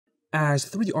As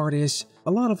 3D artists,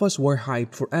 a lot of us were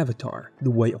hyped for Avatar: The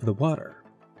Way of the Water.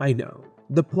 I know,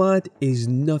 the plot is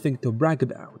nothing to brag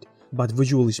about, but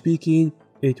visually speaking,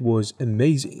 it was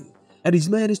amazing, and he's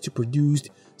managed to produce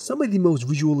some of the most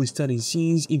visually stunning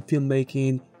scenes in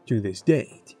filmmaking to this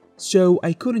date. So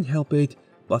I couldn't help it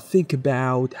but think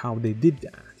about how they did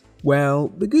that.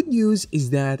 Well, the good news is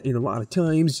that in a lot of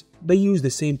times, they use the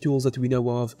same tools that we know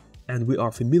of and we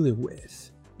are familiar with.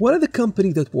 One of the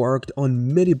companies that worked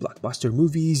on many blockbuster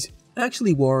movies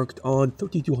actually worked on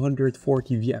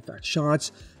 3,240 VFX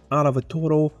shots out of a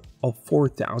total of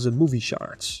 4,000 movie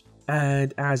shots.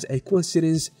 And as a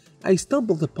coincidence, I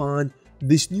stumbled upon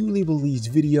this newly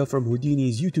released video from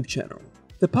Houdini's YouTube channel,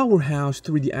 the powerhouse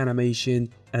 3D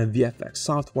animation and VFX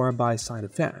software by Side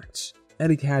Effects,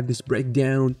 and it had this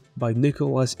breakdown by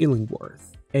Nicholas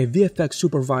Illingworth, a VFX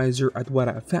supervisor at Art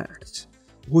of Effects,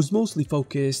 who's mostly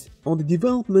focused on the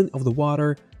development of the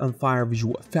water and fire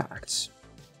visual effects.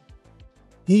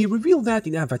 He revealed that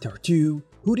in Avatar 2,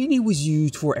 Houdini was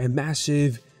used for a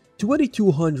massive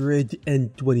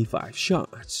 2,225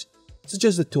 shots, such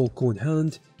as the Tulkun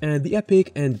hunt and the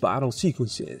epic end battle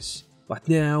sequences. But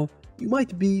now, you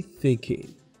might be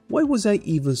thinking, why was I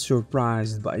even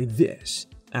surprised by this?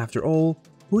 After all,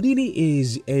 Houdini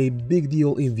is a big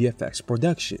deal in VFX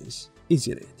productions,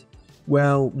 isn't it?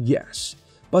 Well, yes,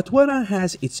 but Weta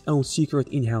has its own secret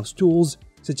in-house tools,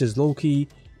 such as Loki,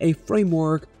 a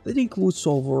framework that includes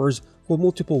solvers for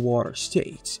multiple water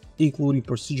states, including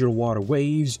procedural water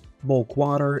waves, bulk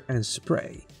water, and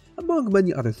spray, among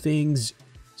many other things.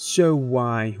 So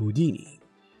why Houdini?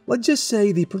 Let's just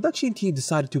say the production team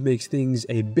decided to mix things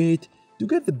a bit to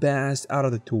get the best out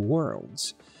of the two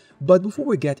worlds. But before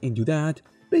we get into that,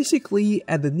 basically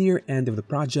at the near end of the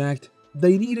project,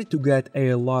 they needed to get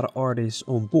a lot of artists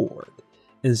on board.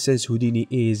 And since Houdini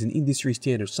is an industry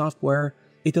standard software,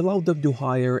 it allowed them to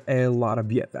hire a lot of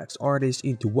VFX artists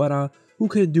into Weta who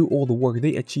can do all the work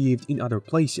they achieved in other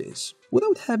places,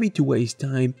 without having to waste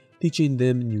time teaching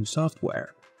them new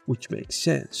software, which makes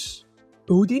sense.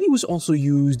 Houdini was also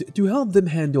used to help them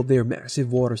handle their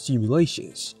massive water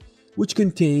simulations, which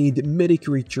contained many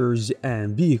creatures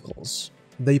and vehicles.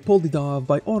 They pulled it off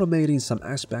by automating some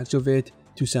aspects of it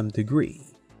to some degree,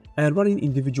 and running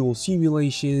individual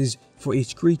simulations for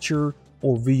each creature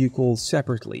or vehicle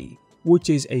separately, which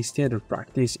is a standard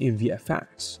practice in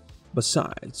VFX.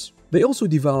 Besides, they also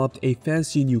developed a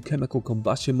fancy new chemical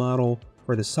combustion model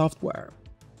for the software.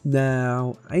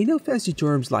 Now, I know fancy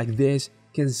terms like this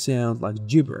can sound like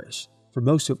gibberish, for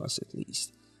most of us at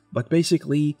least, but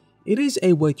basically, it is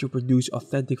a way to produce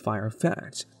authentic fire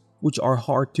effects, which are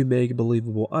hard to make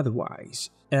believable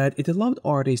otherwise, and it allowed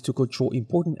artists to control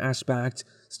important aspects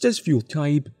such as fuel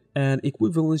type and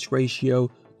equivalence ratio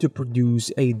to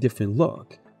produce a different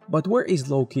look. But where is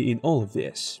Loki in all of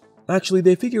this? Actually,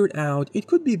 they figured out it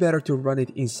could be better to run it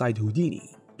inside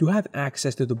Houdini, to have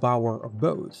access to the power of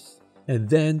both, and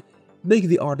then make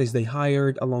the artists they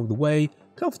hired along the way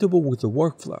comfortable with the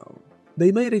workflow.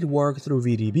 They made it work through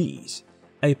VDBs,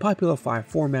 a popular file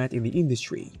format in the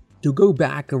industry, to go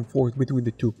back and forth between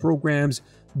the two programs,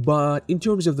 but in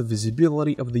terms of the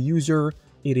visibility of the user,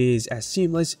 it is as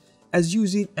seamless as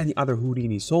using any other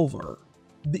Houdini solver.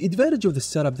 The advantage of the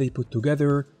setup they put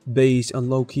together, based on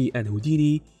Loki and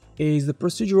Houdini, is the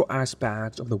procedural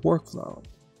aspect of the workflow.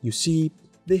 You see,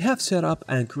 they have set up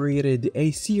and created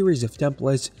a series of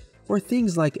templates for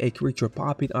things like a creature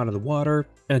popping out of the water,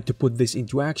 and to put this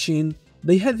into action,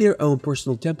 they had their own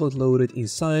personal template loaded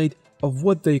inside of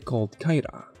what they called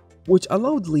Kaira, which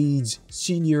allowed leads,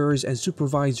 seniors, and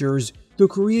supervisors to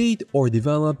create or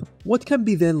develop what can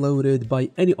be then loaded by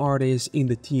any artist in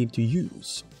the team to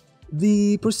use.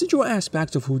 The procedural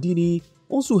aspects of Houdini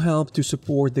also helped to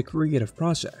support the creative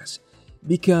process,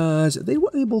 because they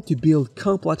were able to build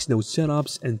complex node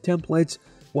setups and templates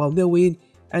while knowing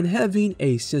and having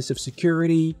a sense of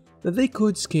security that they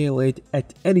could scale it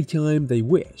at any time they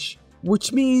wish,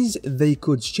 which means they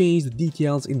could change the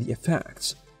details in the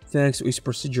effects thanks to its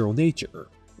procedural nature.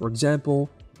 For example,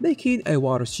 making a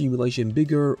water simulation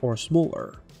bigger or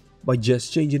smaller by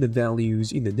just changing the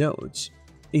values in the nodes.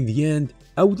 In the end,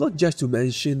 I would like just to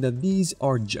mention that these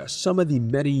are just some of the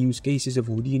many use cases of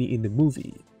Houdini in the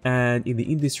movie and in the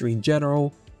industry in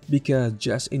general, because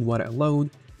just in Weta alone,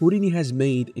 Houdini has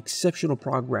made exceptional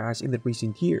progress in the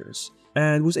recent years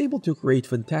and was able to create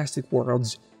fantastic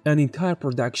worlds and entire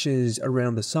productions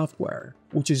around the software,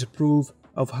 which is a proof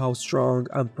of how strong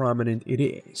and prominent it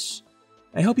is.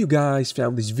 I hope you guys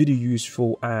found this video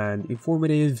useful and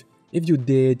informative. If you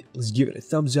did, please give it a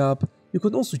thumbs up. You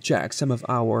can also check some of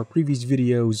our previous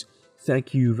videos.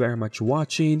 Thank you very much for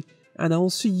watching, and I'll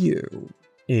see you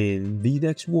in the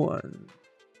next one.